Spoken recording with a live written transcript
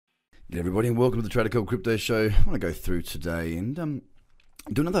Hey everybody, and welcome to the Trader Cobb Crypto Show. I want to go through today and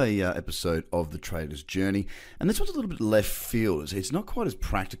do another episode of the Trader's Journey. And this one's a little bit left field. It's not quite as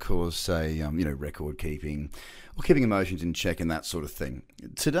practical as, say, record keeping or keeping emotions in check and that sort of thing.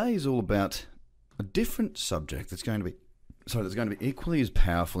 Today is all about a different subject that's going to be equally as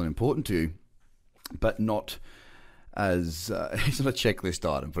powerful and important to you, but not as it's not a checklist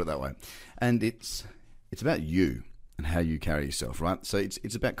item, put it that way. And it's about you and how you carry yourself, right? So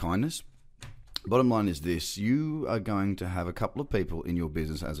it's about kindness. Bottom line is this: you are going to have a couple of people in your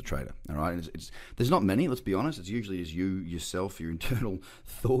business as a trader, all right? And there's not many, let's be honest. It's usually is you, yourself, your internal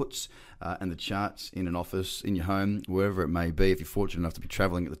thoughts, and the charts in an office, in your home, wherever it may be. If you're fortunate enough to be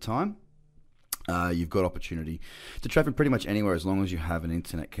traveling at the time, you've got opportunity to travel pretty much anywhere as long as you have an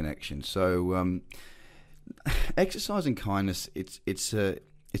internet connection. So exercising kindness, it's a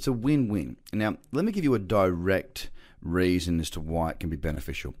win-win. Now, let me give you a direct reason as to why it can be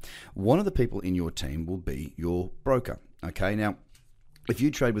beneficial. One of the people in your team will be your broker. Okay, now if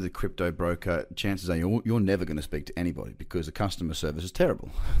you trade with a crypto broker, chances are you're never going to speak to anybody because the customer service is terrible.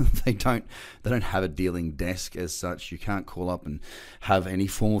 They don't have a dealing desk as such. You can't call up and have any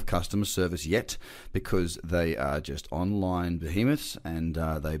form of customer service yet because they are just online behemoths and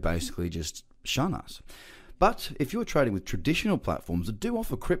they basically just shun us. But if you're trading with traditional platforms that do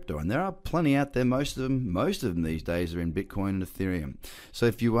offer crypto, and there are plenty out there, most of them these days are in Bitcoin and Ethereum. So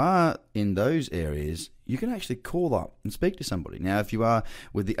if you are in those areas, you can actually call up and speak to somebody. Now, if you are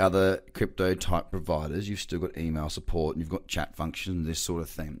with the other crypto type providers, you've still got email support and you've got chat functions and this sort of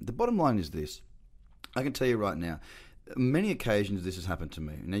thing. The bottom line is this: I can tell you right now, many occasions this has happened to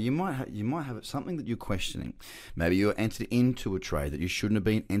me. Now, you might have something that you're questioning. Maybe you're entered into a trade that you shouldn't have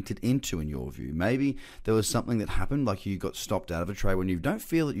been entered into in your view. Maybe there was something that happened, like you got stopped out of a trade when you don't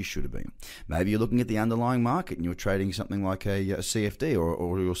feel that you should have been. Maybe you're looking at the underlying market and you're trading something like a CFD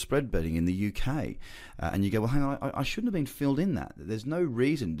or you're spread betting in the UK. And you go, well, hang on, I shouldn't have been filled in that. There's no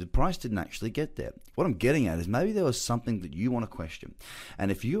reason. The price didn't actually get there. What I'm getting at is maybe there was something that you want to question.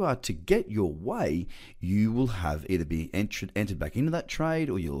 And if you are to get your way, you will have either be entered back into that trade,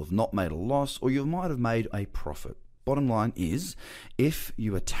 or you'll have not made a loss, or you might have made a profit. Bottom line is, if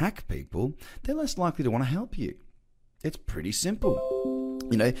you attack people, they're less likely to want to help you. It's pretty simple.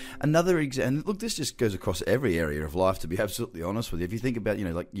 Another example, look, this just goes across every area of life, to be absolutely honest with you. If you think about,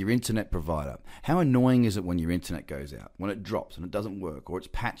 like your internet provider, how annoying is it when your internet goes out, when it drops and it doesn't work, or it's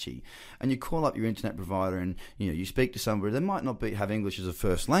patchy, and you call up your internet provider and, you speak to somebody, they might not have English as a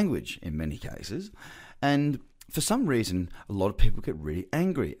first language in many cases, and for some reason, a lot of people get really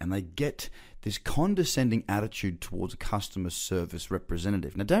angry and they get this condescending attitude towards a customer service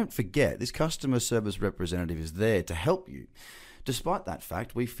representative. Now, don't forget, this customer service representative is there to help you. Despite that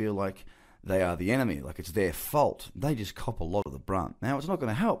fact, we feel like they are the enemy, like it's their fault. They just cop a lot of the brunt. Now, it's not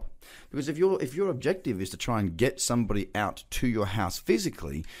going to help, because if your objective is to try and get somebody out to your house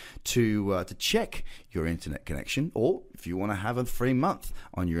physically to check your internet connection, or if you want to have a free month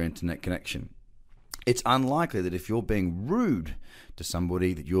on your internet connection, it's unlikely that if you're being rude to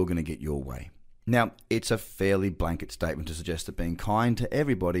somebody that you're going to get your way. Now, it's a fairly blanket statement to suggest that being kind to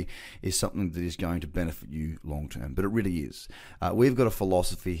everybody is something that is going to benefit you long term, but it really is. We've got a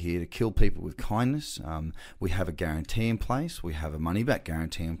philosophy here to kill people with kindness. We have a guarantee in place, we have a money-back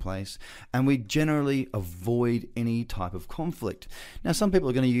guarantee in place, and we generally avoid any type of conflict. Now, some people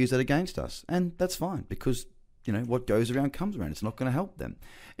are going to use that against us, and that's fine, because what goes around comes around. It's not going to help them.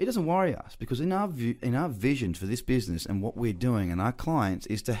 It doesn't worry us, because in our vision for this business and what we're doing and our clients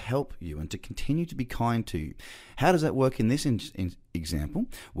is to help you and to continue to be kind to you. How does that work in this example?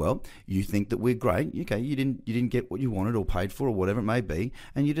 Well, you think that we're great. Okay, you didn't get what you wanted or paid for or whatever it may be,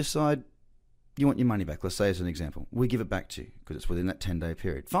 and you decide you want your money back. Let's say as an example, we give it back to you because it's within that 10-day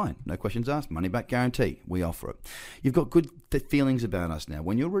period. Fine, no questions asked, money back guarantee. We offer it. You've got good feelings about us now.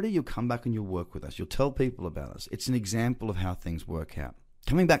 When you're ready, you'll come back and you'll work with us. You'll tell people about us. It's an example of how things work out.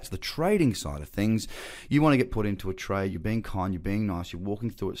 Coming back to the trading side of things, you want to get put into a trade, you're being kind, you're being nice, you're walking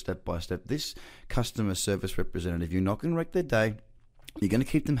through it step by step. This customer service representative, you're not going to wreck their day. You're going to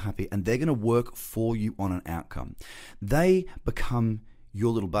keep them happy, and they're going to work for you on an outcome. They become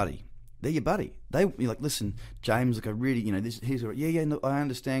your little buddy. They're your buddy. You're like, listen, James, look, I really, no, I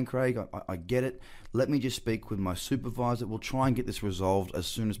understand, Craig. I get it. Let me just speak with my supervisor. We'll try and get this resolved as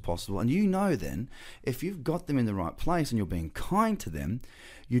soon as possible. And then, if you've got them in the right place and you're being kind to them,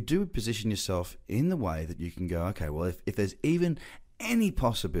 you do position yourself in the way that you can go, okay, well, if there's even any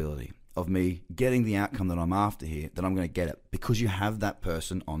possibility of me getting the outcome that I'm after here, then I'm going to get it, because you have that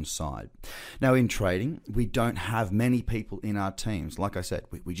person on side. Now, in trading, we don't have many people in our teams. Like I said,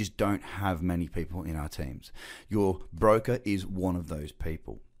 we just don't have many people in our teams. Your broker is one of those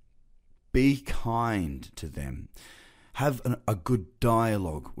people. Be kind to them. Have a good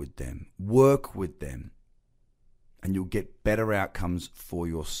dialogue with them. Work with them. And you'll get better outcomes for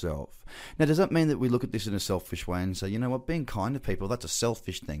yourself. Now, does that mean that we look at this in a selfish way and say, you know what, being kind to people, that's a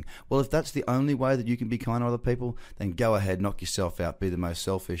selfish thing? Well, if that's the only way that you can be kind to other people, then go ahead, knock yourself out, be the most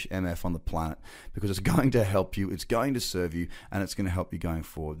selfish MF on the planet, because it's going to help you, it's going to serve you, and it's going to help you going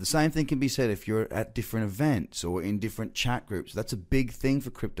forward. The same thing can be said if you're at different events or in different chat groups. That's a big thing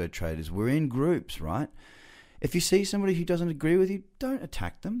for crypto traders. We're in groups, right? If you see somebody who doesn't agree with you, don't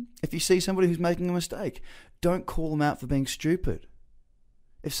attack them. If you see somebody who's making a mistake, don't call them out for being stupid.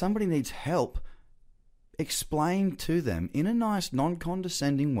 If somebody needs help, explain to them in a nice,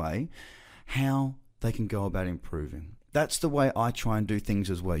 non-condescending way how they can go about improving. That's the way I try and do things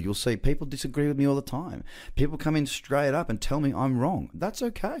as well. You'll see people disagree with me all the time. People come in straight up and tell me I'm wrong. That's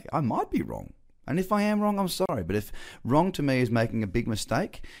okay. I might be wrong. And if I am wrong, I'm sorry. But if wrong to me is making a big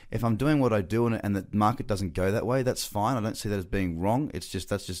mistake, if I'm doing what I do and the market doesn't go that way, that's fine. I don't see that as being wrong. That's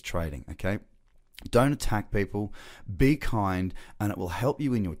just trading, okay? Don't attack people. Be kind, and it will help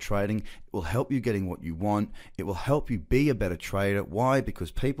you in your trading. It will help you getting what you want. It will help you be a better trader. Why?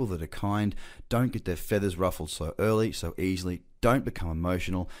 Because people that are kind don't get their feathers ruffled so early, so easily. Don't become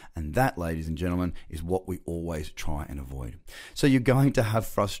emotional, and that, ladies and gentlemen, is what we always try and avoid. So you're going to have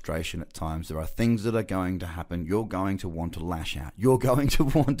frustration at times. There are things that are going to happen. You're going to want to lash out. You're going to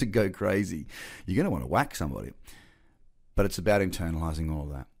want to go crazy. You're going to want to whack somebody. But it's about internalizing all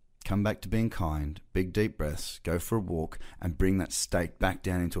of that. Come back to being kind, big deep breaths, go for a walk, and bring that state back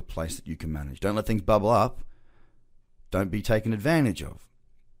down into a place that you can manage. Don't let things bubble up. Don't be taken advantage of.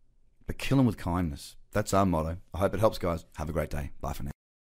 But kill them with kindness. That's our motto. I hope it helps, guys. Have a great day. Bye for now.